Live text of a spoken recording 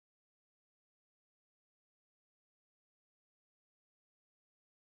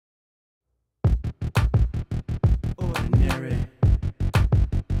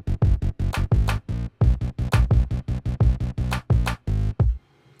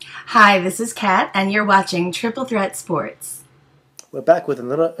Hi, this is Kat, and you're watching Triple Threat Sports. We're back with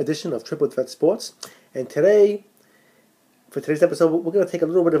another edition of Triple Threat Sports, and today, for today's episode, we're going to take a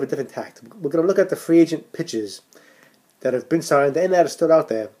little bit of a different tact. We're going to look at the free agent pitchers that have been signed and that have stood out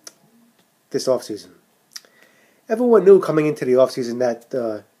there this offseason. Everyone knew coming into the offseason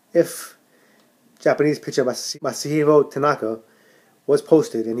that if Japanese pitcher Masahiro Tanaka was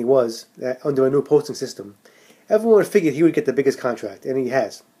posted, and he was, under a new posting system, everyone figured he would get the biggest contract, and he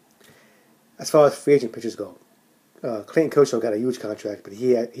has. As far as free agent pitchers go, Clayton Kershaw got a huge contract, but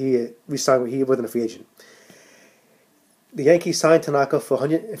he re-signed. He wasn't a free agent. The Yankees signed Tanaka for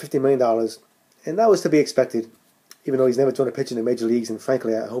 $150 million, and that was to be expected, even though he's never thrown a pitch in the major leagues, and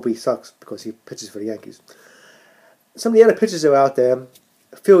frankly, I hope he sucks because he pitches for the Yankees. Some of the other pitchers that are out there,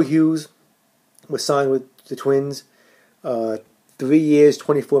 Phil Hughes was signed with the Twins, 3 years,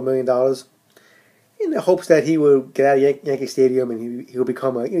 $24 million, in the hopes that he will get out of Yankee Stadium and he will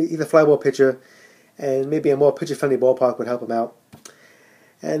become either fly ball pitcher, and maybe a more pitcher-friendly ballpark would help him out.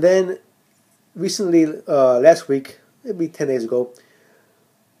 And then recently, last week, maybe 10 days ago,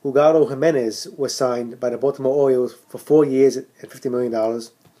 Ugaldo Jimenez was signed by the Baltimore Orioles for 4 years and $50 million.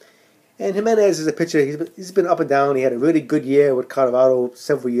 And Jimenez is a pitcher. He's been up and down. He had a really good year with Colorado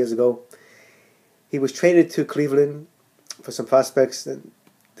several years ago. He was traded to Cleveland for some prospects, and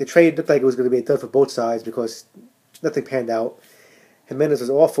the trade looked like it was going to be a dud for both sides because nothing panned out. Jimenez was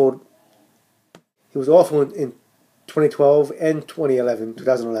awful. He was awful in 2012 and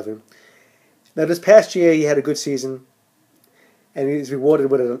 2011. Now, this past year, he had a good season, and he was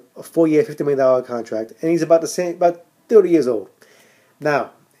rewarded with a 4-year, $50 million contract, and he's about 30 years old.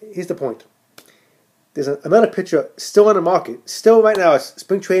 Now, here's the point. There's another pitcher still on the market. Still right now,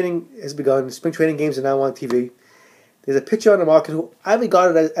 spring training has begun. Spring training games are now on TV. There's a pitcher on the market who I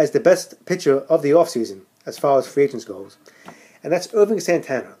regard as the best pitcher of the offseason as far as free agents goes, and that's Ervin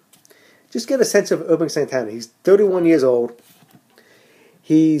Santana. Just get a sense of Ervin Santana. He's 31 years old.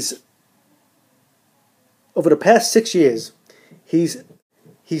 He's, over the past 6 years, he's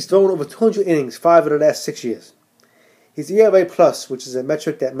thrown over 200 innings 5 of the last 6 years. He's ERA plus, which is a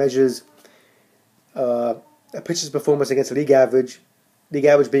metric that measures a pitcher's performance against the league average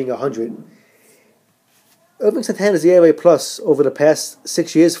being 100. Ervin Santana's ERA plus over the past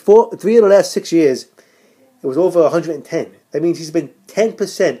 6 years, 3 of the last 6 years, it was over 110. That means he's been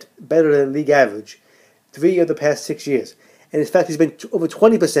 10% better than league average 3 of the past 6 years. And in fact, he's been over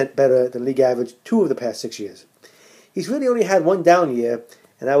 20% better than league average 2 of the past 6 years. He's really only had one down year,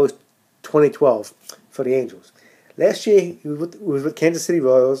 and that was 2012 for the Angels. Last year, he was with Kansas City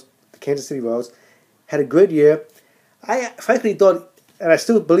Royals. The Kansas City Royals had a good year. I frankly thought, and I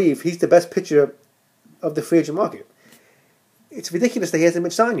still believe, he's the best pitcher of the free agent market. It's ridiculous that he hasn't been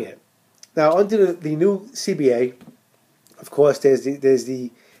signed yet. Now, under the new CBA, of course, there's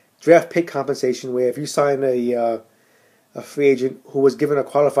the draft pick compensation, where if you sign a free agent who was given a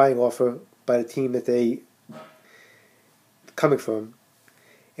qualifying offer by the team that they coming from,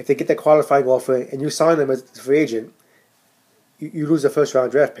 if they get that qualifying offer and you sign them as a free agent, you lose a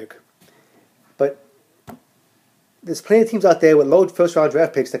first-round draft pick. But there's plenty of teams out there with low first-round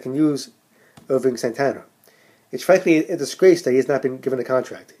draft picks that can use Ervin Santana. It's frankly a disgrace that he has not been given a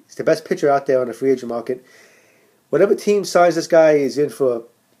contract. He's the best pitcher out there on the free agent market. Whatever team signs this guy is in for,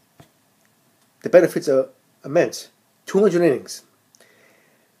 the benefits are immense. 200 innings.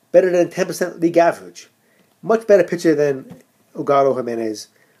 Better than 10% league average. Much better pitcher than Ugaldo Jimenez.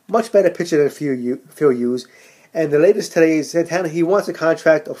 Much better pitcher than Phil Hughes. And the latest today is Santana, he wants a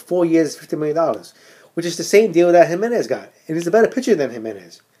contract of 4 years, $50 million, which is the same deal that Jimenez got. And he's a better pitcher than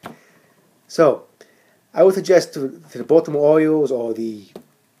Jimenez. So, I would suggest to the Baltimore Orioles or the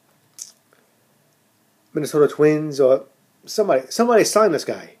Minnesota Twins or somebody sign this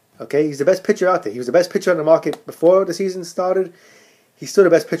guy. Okay, he's the best pitcher out there. He was the best pitcher on the market before the season started. He's still the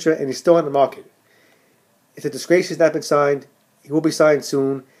best pitcher, and he's still on the market. It's a disgrace he's not been signed. He will be signed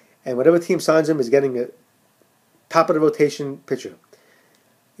soon, and whatever team signs him is getting a top of the rotation pitcher.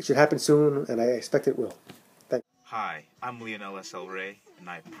 It should happen soon, and I expect it will. Thanks. Hi, I'm Leonel and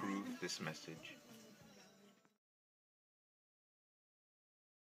I approve this message.